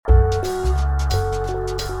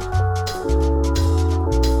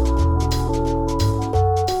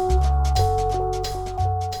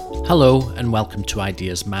Hello and welcome to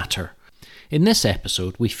Ideas Matter. In this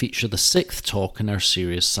episode we feature the 6th talk in our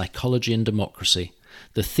series Psychology and Democracy,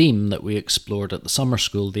 the theme that we explored at the summer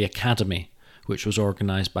school The Academy, which was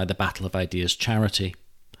organised by the Battle of Ideas charity.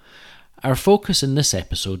 Our focus in this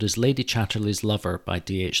episode is Lady Chatterley's Lover by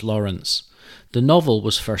D.H. Lawrence. The novel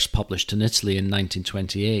was first published in Italy in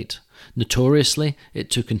 1928. Notoriously, it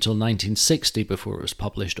took until 1960 before it was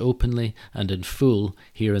published openly and in full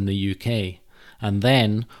here in the UK, and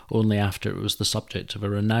then only after it was the subject of a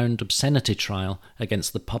renowned obscenity trial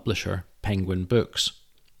against the publisher Penguin Books.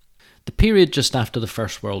 The period just after the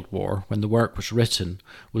First World War, when the work was written,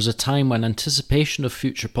 was a time when anticipation of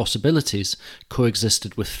future possibilities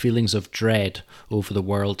coexisted with feelings of dread over the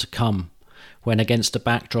world to come, when against a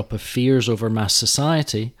backdrop of fears over mass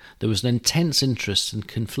society, there was an intense interest in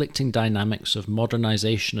conflicting dynamics of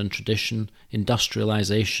modernisation and tradition,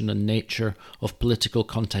 industrialisation and nature, of political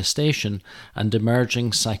contestation, and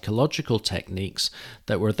emerging psychological techniques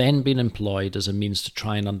that were then being employed as a means to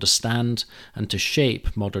try and understand and to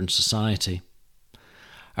shape modern society.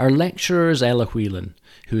 Our lecturer is Ella Whelan,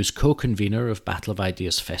 who is co-convener of Battle of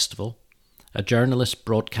Ideas Festival, a journalist,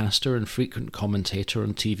 broadcaster and frequent commentator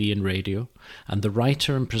on TV and radio, and the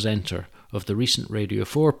writer and presenter of the recent Radio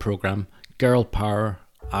 4 programme Girl Power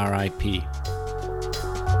RIP.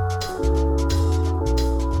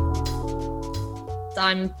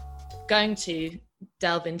 I'm going to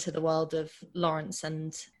delve into the world of Lawrence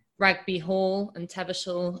and Rugby Hall and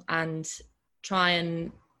Teviotdale and try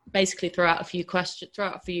and basically throw out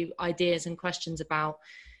a few ideas and questions about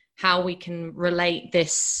how we can relate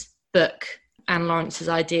this book and Lawrence's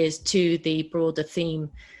ideas to the broader theme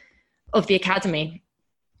of the Academy.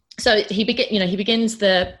 So he begins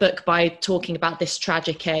the book by talking about this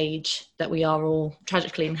tragic age that we are all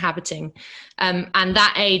tragically inhabiting, and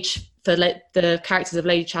that age for the characters of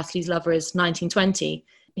Lady Chatterley's Lover is 1920.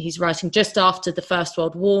 He's writing just after the First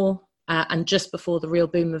World War and just before the real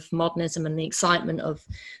boom of modernism and the excitement of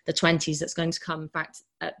the 20s that's going to come. In fact,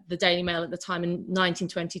 the Daily Mail at the time in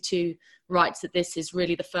 1922 writes that this is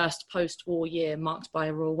really the first post-war year marked by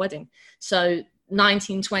a royal wedding. So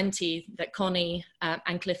 1920 that Connie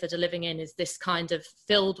and Clifford are living in is this kind of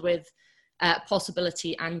filled with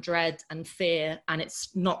possibility and dread and fear, and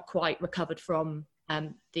it's not quite recovered from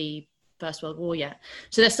the First World War yet.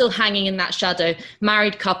 So they're still hanging in that shadow.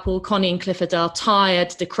 Married couple, Connie and Clifford, are tired,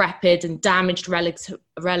 decrepit and damaged relics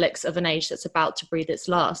of an age that's about to breathe its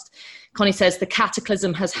last. Connie says, "The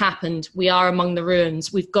cataclysm has happened. We are among the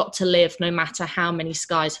ruins. We've got to live no matter how many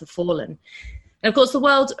skies have fallen." And of course, the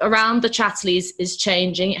world around the Chatterleys is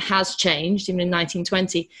changing. It has changed, even in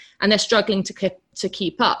 1920, and they're struggling to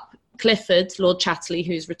keep up. Clifford, Lord Chatterley,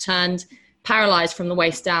 who's returned paralysed from the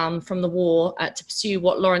waist down from the war to pursue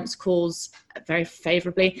what Lawrence calls, very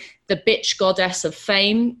favourably, the bitch goddess of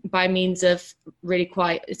fame by means of really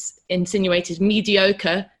quite insinuated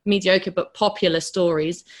mediocre but popular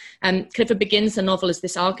stories. Clifford begins the novel as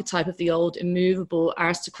this archetype of the old immovable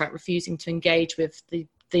aristocrat refusing to engage with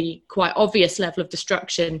the quite obvious level of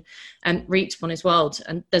destruction wreaked upon his world.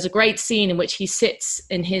 And there's a great scene in which he sits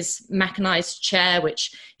in his mechanised chair,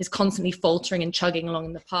 which is constantly faltering and chugging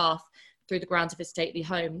along the path through the grounds of his stately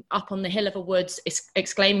home, up on the hill of a woods,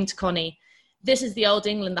 exclaiming to Connie, "This is the old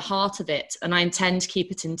England, the heart of it, and I intend to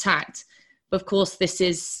keep it intact." But of course, this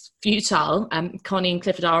is futile. Connie and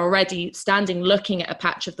Clifford are already standing looking at a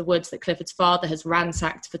patch of the woods that Clifford's father has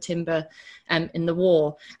ransacked for timber in the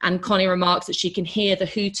war. And Connie remarks that she can hear the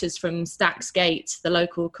hooters from Stack's Gate, the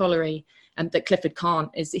local colliery, that Clifford can't,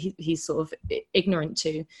 he's sort of ignorant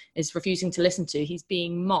to, is refusing to listen to. He's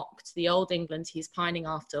being mocked. The old England he's pining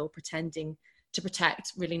after or pretending to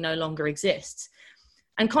protect really no longer exists.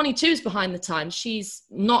 And Connie too is behind the times. She's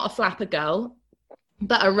not a flapper girl,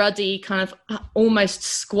 but a ruddy kind of almost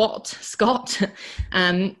Scot.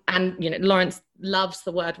 And, Lawrence loves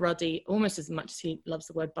the word ruddy almost as much as he loves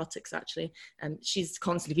the word buttocks, actually. She's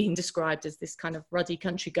constantly being described as this kind of ruddy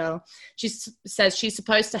country girl. She says she's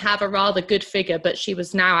supposed to have a rather good figure, but she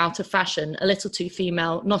was now out of fashion, a little too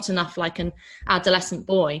female, not enough like an adolescent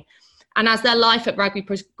boy. And as their life at Rugby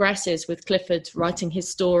progresses, with Clifford writing his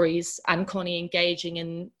stories and Connie engaging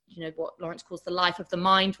in, what Lawrence calls the life of the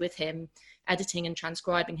mind with him, editing and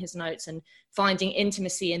transcribing his notes and finding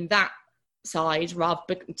intimacy in that side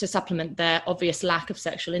rather to supplement their obvious lack of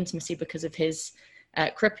sexual intimacy because of his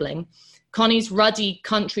crippling, Connie's ruddy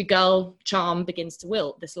country girl charm begins to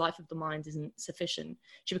wilt. This life of the mind isn't sufficient.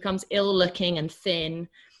 She becomes ill-looking and thin.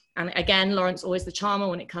 And again, Lawrence, always the charmer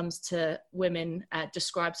when it comes to women,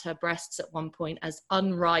 describes her breasts at one point as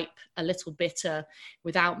unripe, a little bitter,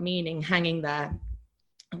 without meaning, hanging there.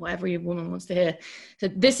 what every woman wants to hear. So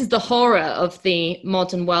this is the horror of the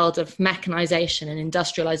modern world of mechanization and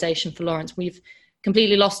industrialization for Lawrence. We've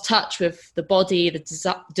completely lost touch with the body,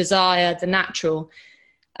 the desire, the natural.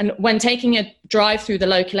 And when taking a drive through the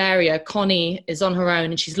local area, Connie is on her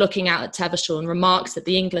own and she's looking out at Tevershaw and remarks that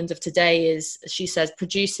the England of today is, she says,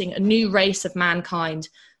 producing a new race of mankind,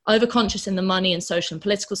 overconscious in the money and social and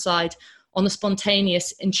political side, on the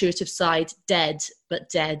spontaneous, intuitive side, dead, but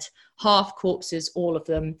dead. Half corpses, all of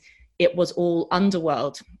them. It was all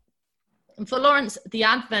underworld. And for Lawrence, the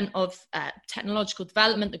advent of technological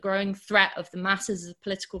development, the growing threat of the masses as a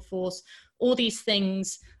political force, all these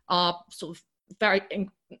things are sort of very,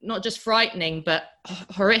 not just frightening, but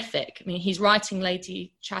horrific. I mean, he's writing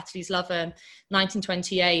Lady Chatterley's Lover in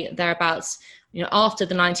 1928, thereabouts, after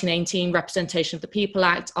the 1918 Representation of the People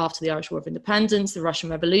Act, after the Irish War of Independence, the Russian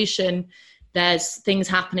Revolution. There's things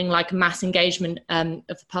happening like mass engagement of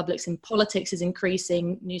the publics in politics is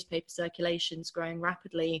increasing, newspaper circulation's growing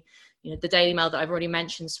rapidly. The Daily Mail that I've already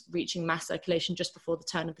mentioned is reaching mass circulation just before the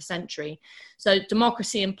turn of the century. So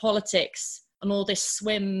democracy and politics and all this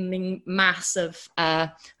swimming mass of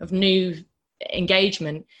new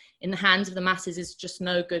engagement in the hands of the masses is just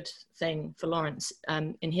no good thing for Lawrence.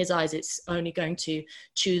 In his eyes, it's only going to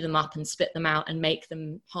chew them up and spit them out and make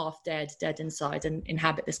them half dead inside, and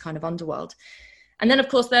inhabit this kind of underworld. And then, of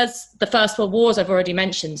course, there's the First World War, as I've already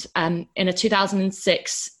mentioned. In a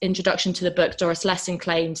 2006 introduction to the book, Doris Lessing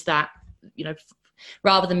claimed that,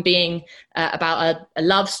 rather than being about a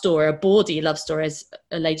love story, a bawdy love story, as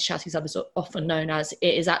Lady Chatterley's Love is often known as,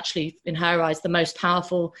 it is actually, in her eyes, the most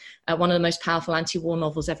powerful, one of the most powerful anti-war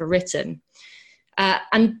novels ever written.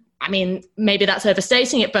 And I mean, maybe that's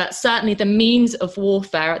overstating it, but certainly the means of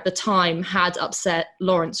warfare at the time had upset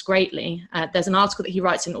Lawrence greatly. There's an article that he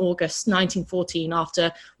writes in August 1914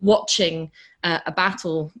 after watching a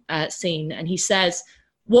battle scene, and he says,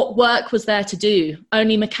 "What work was there to do?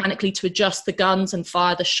 Only mechanically to adjust the guns and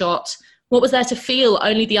fire the shot. What was there to feel?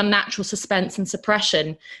 Only the unnatural suspense and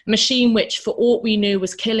suppression. A machine which, for aught we knew,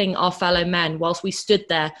 was killing our fellow men whilst we stood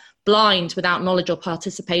there, blind, without knowledge or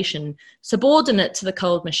participation, subordinate to the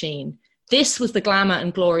cold machine. This was the glamour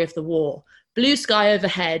and glory of the war. Blue sky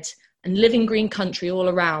overhead and living green country all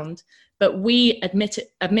around. But we admit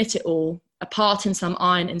it all, apart in some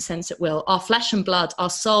iron insensate will. Our flesh and blood,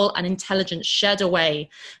 our soul and intelligence shed away,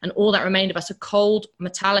 and all that remained of us a cold,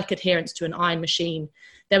 metallic adherence to an iron machine.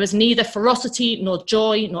 There was neither ferocity, nor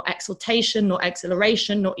joy, nor exultation, nor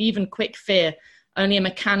exhilaration, nor even quick fear, only a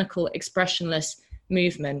mechanical, expressionless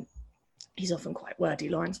movement." He's often quite wordy,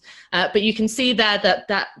 Lawrence. But you can see there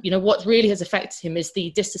that what really has affected him is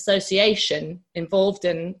the disassociation involved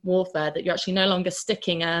in warfare, that you're actually no longer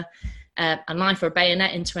sticking a knife or a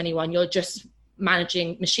bayonet into anyone, you're just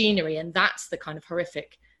managing machinery, and that's the kind of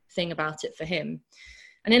horrific thing about it for him.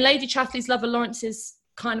 And in Lady Chatterley's Lover, Lawrence is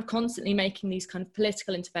kind of constantly making these kind of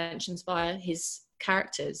political interventions via his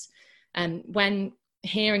characters. And when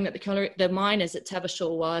hearing that the miners at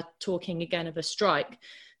Tevershaw were talking again of a strike,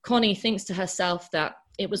 Connie thinks to herself that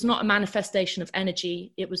it was not a manifestation of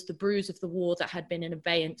energy, it was the bruise of the war that had been in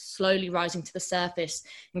abeyance, slowly rising to the surface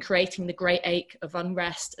and creating the great ache of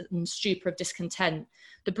unrest and stupor of discontent.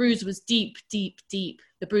 The bruise was deep, deep, deep,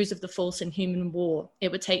 the bruise of the false inhuman war.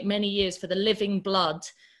 It would take many years for the living blood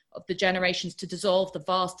of the generations to dissolve the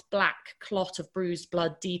vast black clot of bruised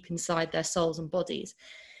blood deep inside their souls and bodies.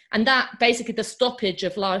 And that basically the stoppage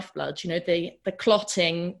of lifeblood, the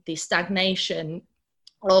clotting, the stagnation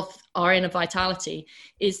of our inner vitality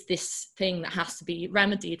is this thing that has to be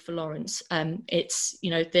remedied for Lawrence. It's,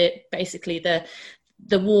 basically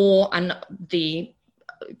the war and the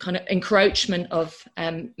kind of encroachment of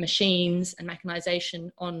machines and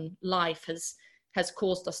mechanization on life has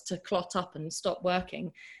caused us to clot up and stop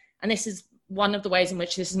working. And this is one of the ways in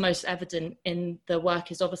which this is most evident in the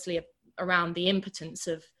work, is obviously around the impotence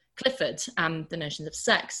of Clifford and the notions of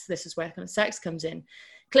sex. This is where kind of sex comes in.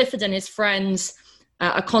 Clifford and his friends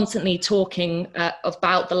are constantly talking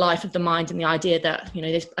about the life of the mind and the idea that,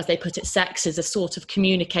 as they put it, sex is a sort of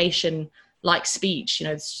communication like speech.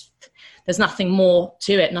 There's nothing more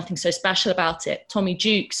to it, nothing so special about it. Tommy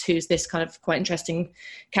Jukes, who's this kind of quite interesting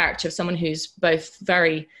character of someone who's both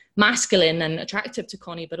very masculine and attractive to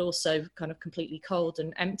Connie, but also kind of completely cold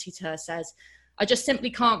and empty to her, says, "I just simply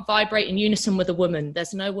can't vibrate in unison with a woman.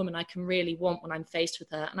 There's no woman I can really want when I'm faced with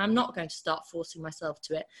her, and I'm not going to start forcing myself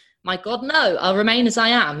to it. My God, no, I'll remain as I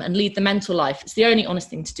am and lead the mental life. It's the only honest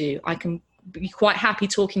thing to do. I can be quite happy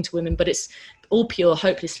talking to women, but it's all pure,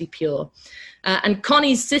 hopelessly pure." And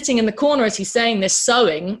Connie's sitting in the corner as he's saying this,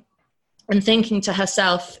 sewing, and thinking to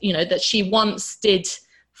herself, that she once did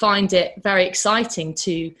find it very exciting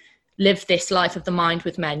to live this life of the mind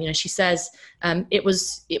with men. You know, she says, it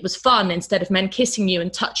was fun. Instead of men kissing you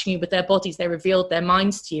and touching you with their bodies, they revealed their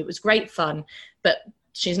minds to you. It was great fun. But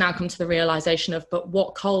she's now come to the realization of, but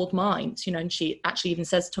what cold minds, you know, and she actually even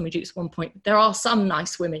says to Tommy Jukes at one point, there are some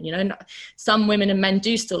nice women, you know, some women and men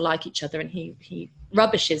do still like each other, and he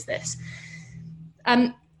rubbishes this.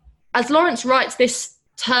 As Lawrence writes, this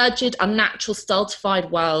turgid, unnatural, stultified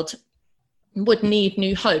world would need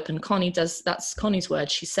new hope, and that's Connie's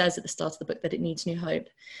word. She says at the start of the book that it needs new hope.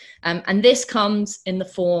 And this comes in the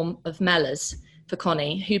form of Mellors for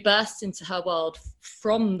Connie, who bursts into her world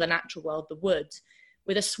from the natural world, the wood,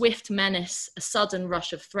 with a swift menace, a sudden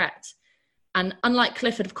rush of threat. And unlike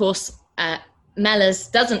Clifford, of course,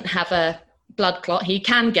 Mellors doesn't have a blood clot. He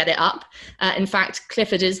can get it up. In fact,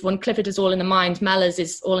 when Clifford is all in the mind, Mellors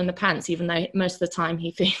is all in the pants, even though most of the time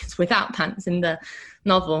he feels without pants in the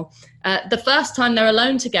novel. The first time they're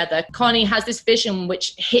alone together, Connie has this vision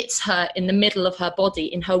which hits her in the middle of her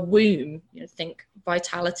body, in her womb. You know, think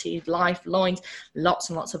vitality, life, loins, lots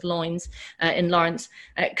and lots of loins in Lawrence.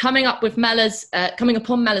 Coming upon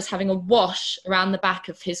Mellors having a wash around the back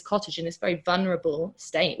of his cottage in this very vulnerable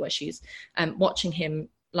state where she's watching him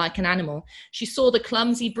like an animal. She saw the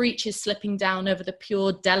clumsy breeches slipping down over the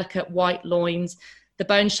pure, delicate white loins, the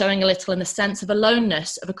bones showing a little, and the sense of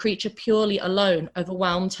aloneness of a creature purely alone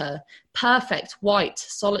overwhelmed her. Perfect, white,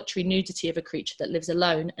 solitary nudity of a creature that lives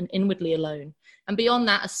alone and inwardly alone. And beyond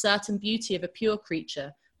that, a certain beauty of a pure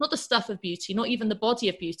creature, not the stuff of beauty, not even the body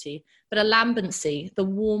of beauty, but a lambency, the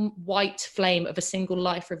warm white flame of a single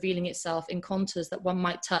life revealing itself in contours that one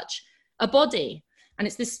might touch. A body. And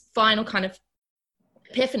it's this final kind of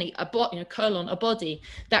epiphany, a body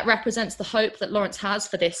that represents the hope that Lawrence has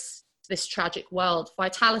for this tragic world.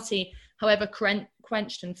 Vitality, however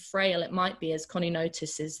quenched and frail it might be, as Connie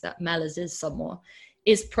notices that Mellors is somewhat,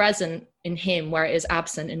 is present in him where it is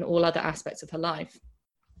absent in all other aspects of her life.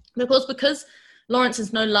 And of course, because Lawrence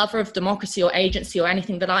is no lover of democracy or agency or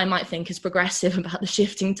anything that I might think is progressive about the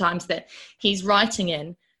shifting times that he's writing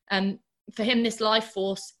in, for him, this life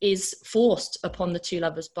force is forced upon the two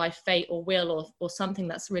lovers by fate or will or something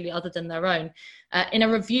that's really other than their own. In a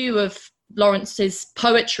review of Lawrence's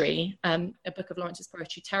poetry, a book of Lawrence's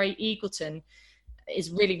poetry, Terry Eagleton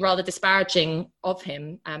is really rather disparaging of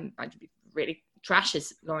him, really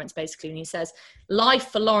trashes Lawrence basically, and he says,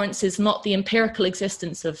 life for Lawrence is not the empirical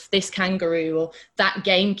existence of this kangaroo or that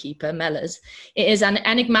gamekeeper, Mellors. It is an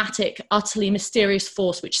enigmatic, utterly mysterious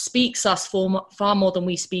force which speaks us far more than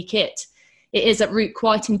we speak it. It is at root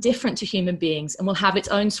quite indifferent to human beings and will have its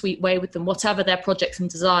own sweet way with them, whatever their projects and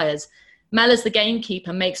desires. Mellors, the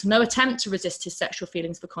gamekeeper, makes no attempt to resist his sexual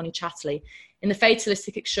feelings for Connie Chatterley in the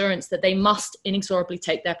fatalistic assurance that they must inexorably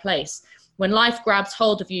take their place. When life grabs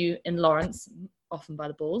hold of you in Lawrence, often by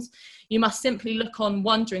the balls, you must simply look on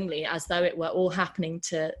wonderingly as though it were all happening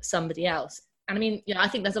to somebody else. And I mean, I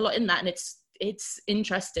think there's a lot in that, and it's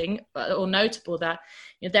interesting or notable that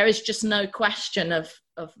there is just no question of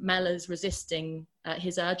Mellors resisting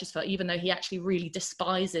his urges for, even though he actually really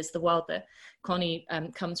despises the world that Connie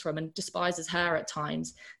comes from and despises her at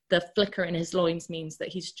times. The flicker in his loins means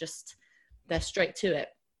that they're straight to it.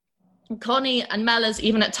 Connie and Mellors,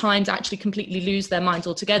 even at times, actually completely lose their minds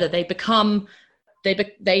altogether. They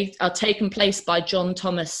are taken place by John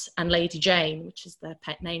Thomas and Lady Jane, which is their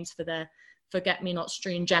pet names for their forget-me-not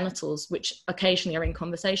strewn genitals, which occasionally are in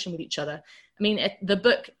conversation with each other. I mean, the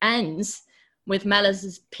book ends with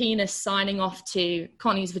Mellors' penis signing off to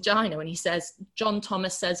Connie's vagina when he says, John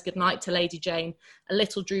Thomas says goodnight to Lady Jane, a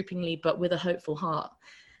little droopingly, but with a hopeful heart.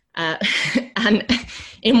 And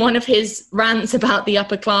in one of his rants about the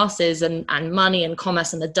upper classes and money and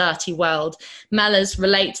commerce and the dirty world, Mellors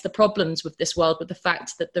relates the problems with this world with the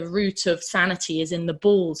fact that the root of sanity is in the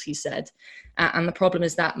balls, he said. And the problem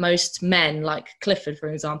is that most men, like Clifford, for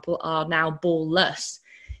example, are now ball-less.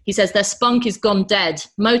 He says their spunk is gone dead.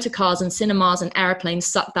 Motor cars and cinemas and aeroplanes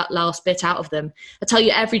suck that last bit out of them. I tell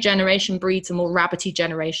you, every generation breeds a more rabbity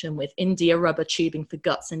generation with India rubber tubing for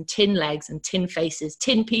guts and tin legs and tin faces,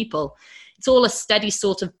 tin people. It's all a steady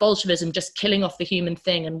sort of Bolshevism, just killing off the human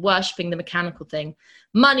thing and worshipping the mechanical thing.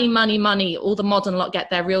 Money, money, money. All the modern lot get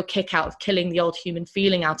their real kick out of killing the old human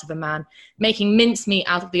feeling out of a man, making mincemeat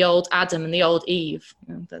out of the old Adam and the old Eve.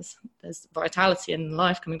 There's vitality and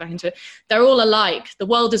life coming back into it. They're all alike. The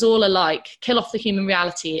world is all alike. Kill off the human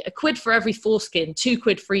reality. A quid for every foreskin, 2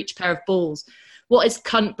 quid for each pair of balls. What is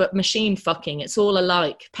cunt but machine fucking? It's all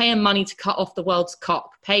alike. Pay them money to cut off the world's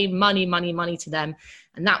cock. Pay money, money, money to them.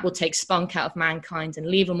 And that will take spunk out of mankind and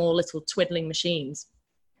leave them all little twiddling machines.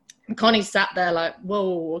 And Connie sat there like,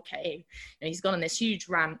 whoa, okay. He's gone on this huge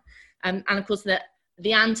rant. And of course,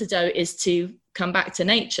 the antidote is to come back to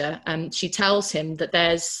nature. She tells him that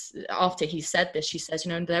after he said this, she says,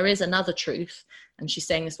 there is another truth. And she's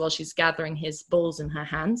saying this while she's gathering his bulls in her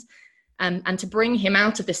hands. And to bring him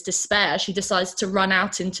out of this despair, she decides to run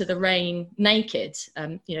out into the rain naked,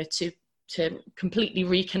 to completely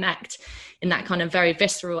reconnect in that kind of very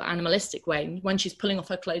visceral, animalistic way. When she's pulling off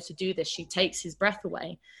her clothes to do this, she takes his breath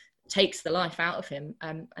away, takes the life out of him,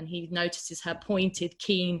 and he notices her pointed,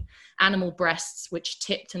 keen animal breasts, which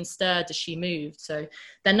tipped and stirred as she moved. So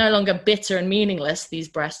they're no longer bitter and meaningless, these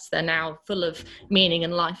breasts. They're now full of meaning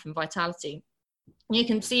and life and vitality. You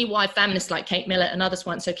can see why feminists like Kate Millett and others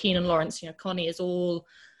weren't so keen on Lawrence. Connie is all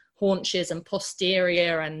haunches and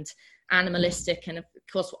posterior and animalistic, and of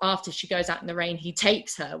course after she goes out in the rain, he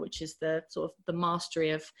takes her, which is the sort of the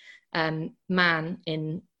mastery of man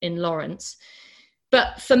in Lawrence.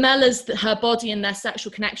 But for Mellors, her body and their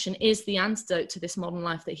sexual connection is the antidote to this modern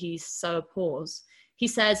life that he so abhors. He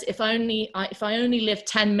says, if I only live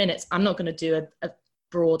 10 minutes, I'm not going to do a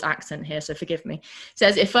broad accent here, so forgive me. He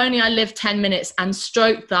says, if only I lived 10 minutes and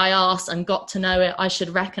stroked thy arse and got to know it, I should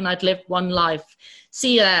reckon I'd lived one life.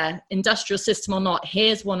 See there, industrial system or not,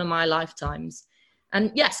 here's one of my lifetimes.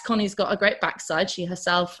 And yes, Connie's got a great backside. She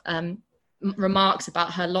herself remarks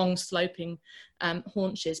about her long sloping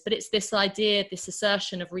haunches, but it's this idea, this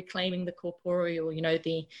assertion of reclaiming the corporeal.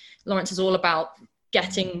 Lawrence is all about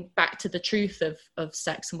getting back to the truth of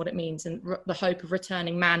sex and what it means, and the hope of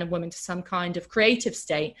returning man and woman to some kind of creative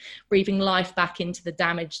state, breathing life back into the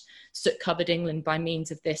damaged, soot-covered England by means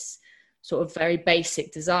of this sort of very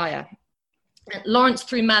basic desire. Lawrence,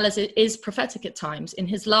 through Mellors, is prophetic at times. In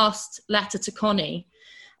his last letter to Connie,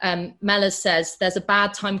 Mellors says, there's a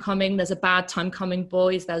bad time coming,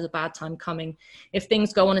 boys, there's a bad time coming. If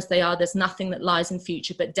things go on as they are, there's nothing that lies in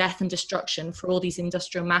future but death and destruction for all these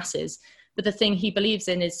industrial masses. But the thing he believes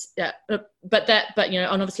in is, and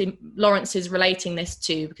obviously Lawrence is relating this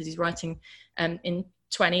to, because he's writing in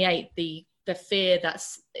 28, the fear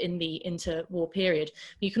that's in the interwar period.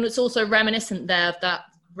 It's also reminiscent there of that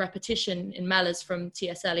repetition in Mellors from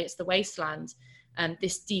T.S. Eliot's The Wasteland, and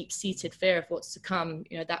this deep-seated fear of what's to come.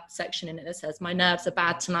 That section in it that says, my nerves are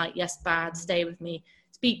bad tonight, yes, bad, stay with me,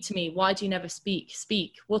 speak to me, why do you never speak,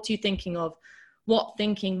 what are you thinking of, what,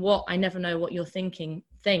 I never know what you're thinking,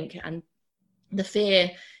 think. And the fear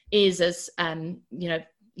is, as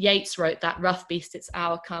Yeats wrote, that rough beast, its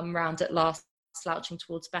hour come round at last, slouching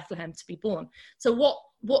towards Bethlehem to be born. So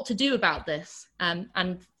what to do about this? And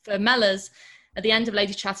for Mellors, at the end of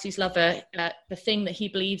Lady Chatterley's Lover, the thing that he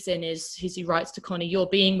believes in is, he writes to Connie, you're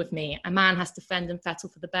being with me. A man has to fend and fettle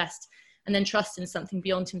for the best, and then trust in something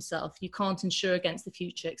beyond himself. You can't insure against the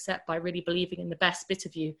future except by really believing in the best bit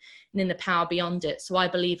of you and in the power beyond it. So I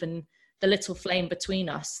believe in the little flame between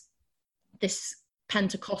us, this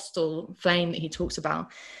Pentecostal flame that he talks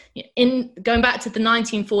about. In going back to the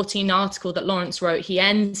 1914 article that Lawrence wrote, he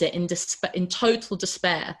ends it in total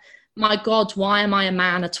despair. My God, why am I a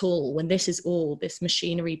man at all when this is all, this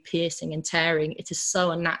machinery piercing and tearing? It is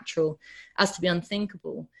so unnatural as to be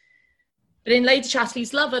unthinkable. But in Lady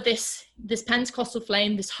Chatterley's Lover, this Pentecostal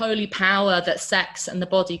flame, this holy power that sex and the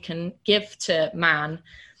body can give to man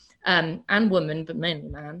and woman, but mainly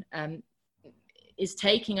man, is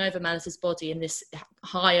taking over Mellors's body in this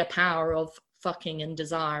higher power of fucking and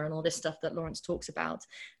desire and all this stuff that Lawrence talks about.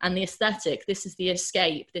 And the aesthetic, this is the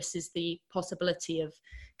escape, this is the possibility of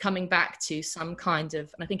coming back to some kind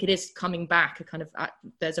of, and I think it is coming back, a kind of,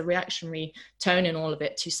 there's a reactionary tone in all of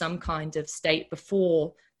it, to some kind of state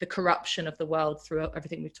before the corruption of the world through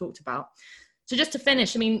everything we've talked about. So just to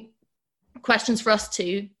finish, questions for us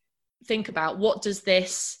to think about. What does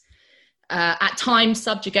this at times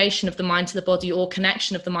subjugation of the mind to the body, or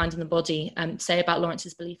connection of the mind and the body, say about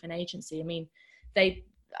Lawrence's belief in agency? They,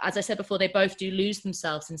 as I said before, they both do lose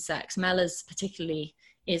themselves in sex. Mellors particularly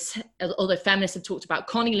is, although feminists have talked about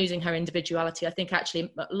Connie losing her individuality, I think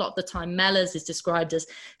actually a lot of the time Mellors is described as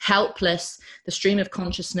helpless. The stream of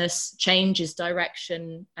consciousness changes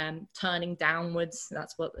direction, turning downwards.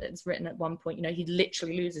 That's what it's written at one point. He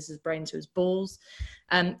literally loses his brain to his balls.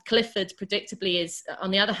 Clifford predictably is,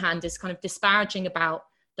 on the other hand, is kind of disparaging about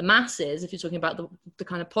the masses, if you're talking about the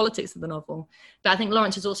kind of politics of the novel. But I think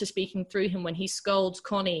Lawrence is also speaking through him when he scolds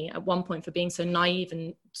Connie at one point for being so naive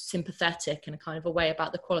and sympathetic in a kind of a way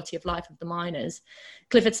about the quality of life of the miners.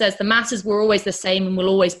 Clifford says, the masses were always the same and will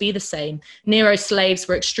always be the same. Nero's slaves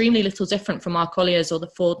were extremely little different from our colliers or the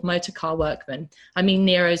Ford motor car workmen.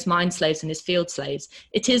 Nero's mine slaves and his field slaves.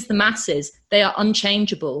 It is the masses. They are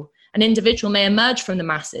unchangeable. An individual may emerge from the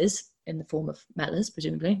masses, in the form of Mellors,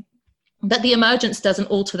 presumably, But the emergence doesn't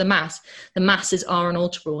alter the mass. The masses are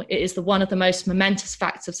unalterable. It is one of the most momentous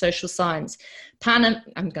facts of social science. I'm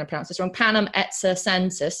going to pronounce this wrong, panem et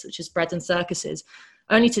circenses, which is bread and circuses.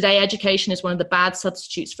 Only today, education is one of the bad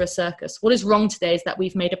substitutes for a circus. What is wrong today is that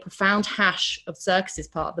we've made a profound hash of circuses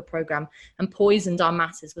part of the programme and poisoned our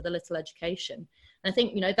masses with a little education. And I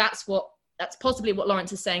think, that's possibly what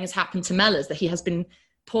Lawrence is saying has happened to Mellors, that he has been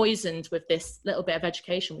poisoned with this little bit of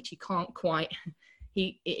education, which he can't quite...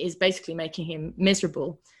 It is basically making him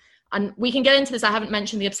miserable. And we can get into this. I haven't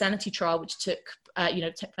mentioned the obscenity trial, which took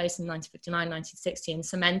place in 1959, 1960, and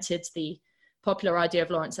cemented the popular idea of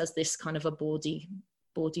Lawrence as this kind of a bawdy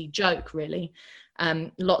joke, really.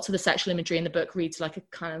 Lots of the sexual imagery in the book reads like a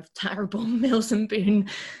kind of terrible Mills and Boon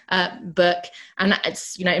book. And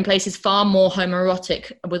it's, in places far more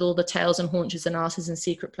homoerotic, with all the tails and haunches and asses and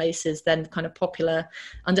secret places than kind of popular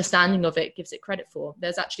understanding of it gives it credit for.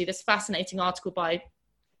 There's actually this fascinating article by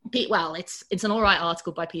it's an all right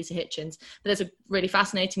article by Peter Hitchens, but there's a really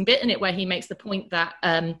fascinating bit in it where he makes the point that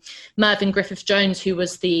Mervyn Griffith-Jones, who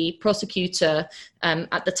was the prosecutor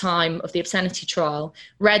at the time of the obscenity trial,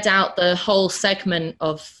 read out the whole segment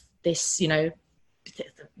of this,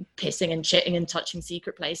 pissing and shitting and touching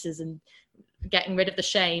secret places and getting rid of the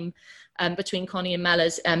shame between Connie and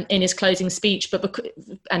Mellors in his closing speech,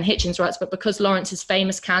 and Hitchens writes, but because Lawrence's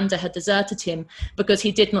famous candour had deserted him, because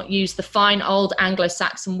he did not use the fine old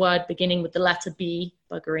Anglo-Saxon word beginning with the letter B,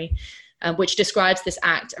 buggery, which describes this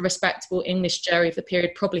act, a respectable English jury of the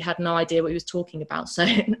period probably had no idea what he was talking about. So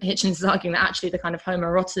Hitchens is arguing that actually the kind of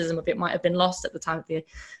homoeroticism of it might have been lost at the time of the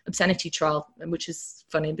obscenity trial, which is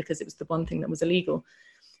funny because it was the one thing that was illegal.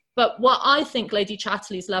 But what I think Lady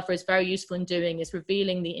Chatterley's Lover is very useful in doing is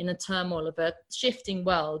revealing the inner turmoil of a shifting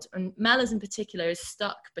world. And Mellors in particular is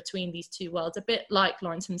stuck between these two worlds, a bit like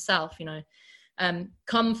Lawrence himself,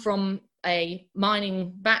 come from a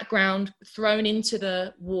mining background, thrown into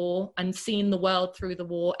the war and seen the world through the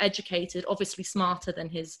war, educated, obviously smarter than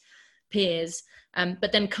his peers,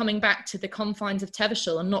 but then coming back to the confines of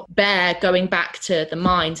Teviotdale and not going back to the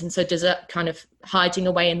mines, and so desert kind of hiding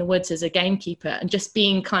away in the woods as a gamekeeper, and just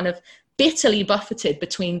being kind of bitterly buffeted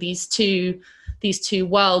between these two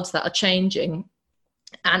worlds that are changing.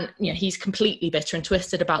 And he's completely bitter and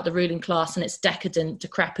twisted about the ruling class and its decadent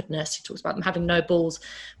decrepitness. He talks about them having no balls,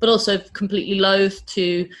 but also completely loath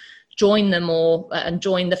to join them and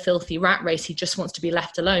join the filthy rat race. He just wants to be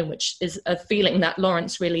left alone, which is a feeling that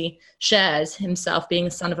Lawrence really shares, himself being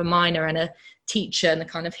the son of a miner and a teacher, and the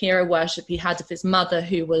kind of hero worship he had of his mother,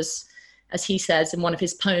 who was, as he says in one of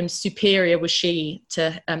his poems, superior was she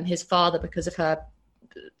to his father because of her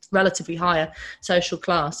relatively higher social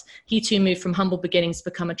class. He too moved from humble beginnings to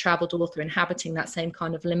become a travelled author, inhabiting that same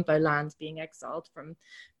kind of limbo land, being exiled from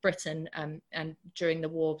Britain and during the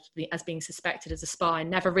war as being suspected as a spy,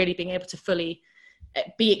 never really being able to fully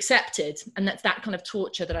be accepted. And that's that kind of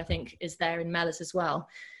torture that I think is there in Mellors as well.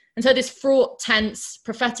 And so this fraught, tense,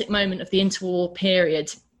 prophetic moment of the interwar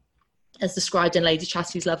period, as described in Lady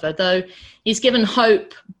Chatterley's Lover, though he's given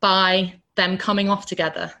hope by them coming off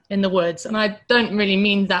together in the woods. And I don't really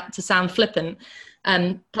mean that to sound flippant.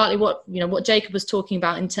 Partly what Jacob was talking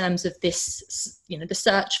about in terms of this, the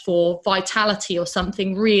search for vitality or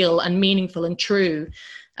something real and meaningful and true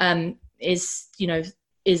is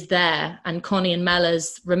there. And Connie and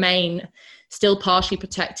Mellors remain still partially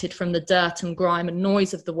protected from the dirt and grime and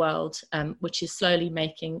noise of the world, which is slowly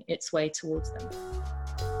making its way towards them.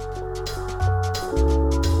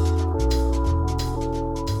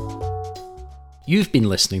 You've been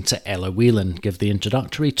listening to Ella Whelan give the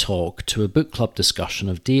introductory talk to a book club discussion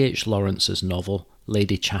of D.H. Lawrence's novel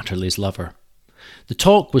Lady Chatterley's Lover. The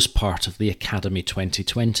talk was part of the Academy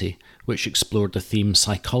 2020, which explored the theme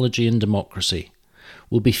Psychology and Democracy.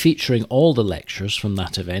 We'll be featuring all the lectures from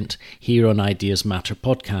that event here on Ideas Matter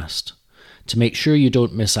podcast. To make sure you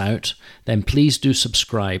don't miss out, then please do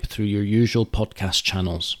subscribe through your usual podcast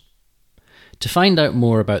channels. To find out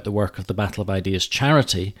more about the work of the Battle of Ideas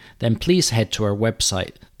charity, then please head to our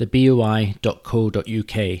website,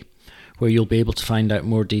 theboi.co.uk, where you'll be able to find out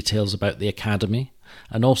more details about the Academy,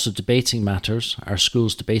 and also Debating Matters, our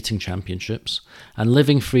school's debating championships, and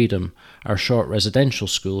Living Freedom, our short residential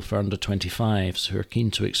school for under-25s who are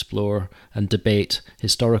keen to explore and debate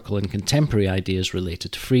historical and contemporary ideas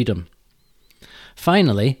related to freedom.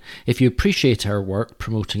 Finally, if you appreciate our work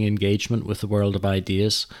promoting engagement with the world of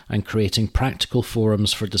ideas and creating practical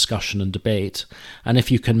forums for discussion and debate, and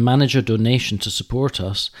if you can manage a donation to support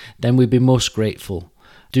us, then we'd be most grateful.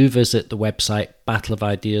 Do visit the website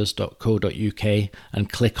battleofideas.co.uk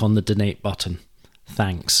and click on the donate button.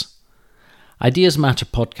 Thanks. Ideas Matter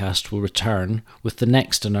podcast will return with the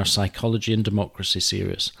next in our Psychology and Democracy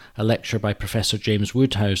series, a lecture by Professor James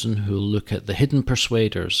Woodhausen who will look at The Hidden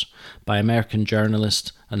Persuaders by American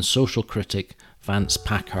journalist and social critic Vance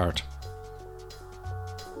Packard.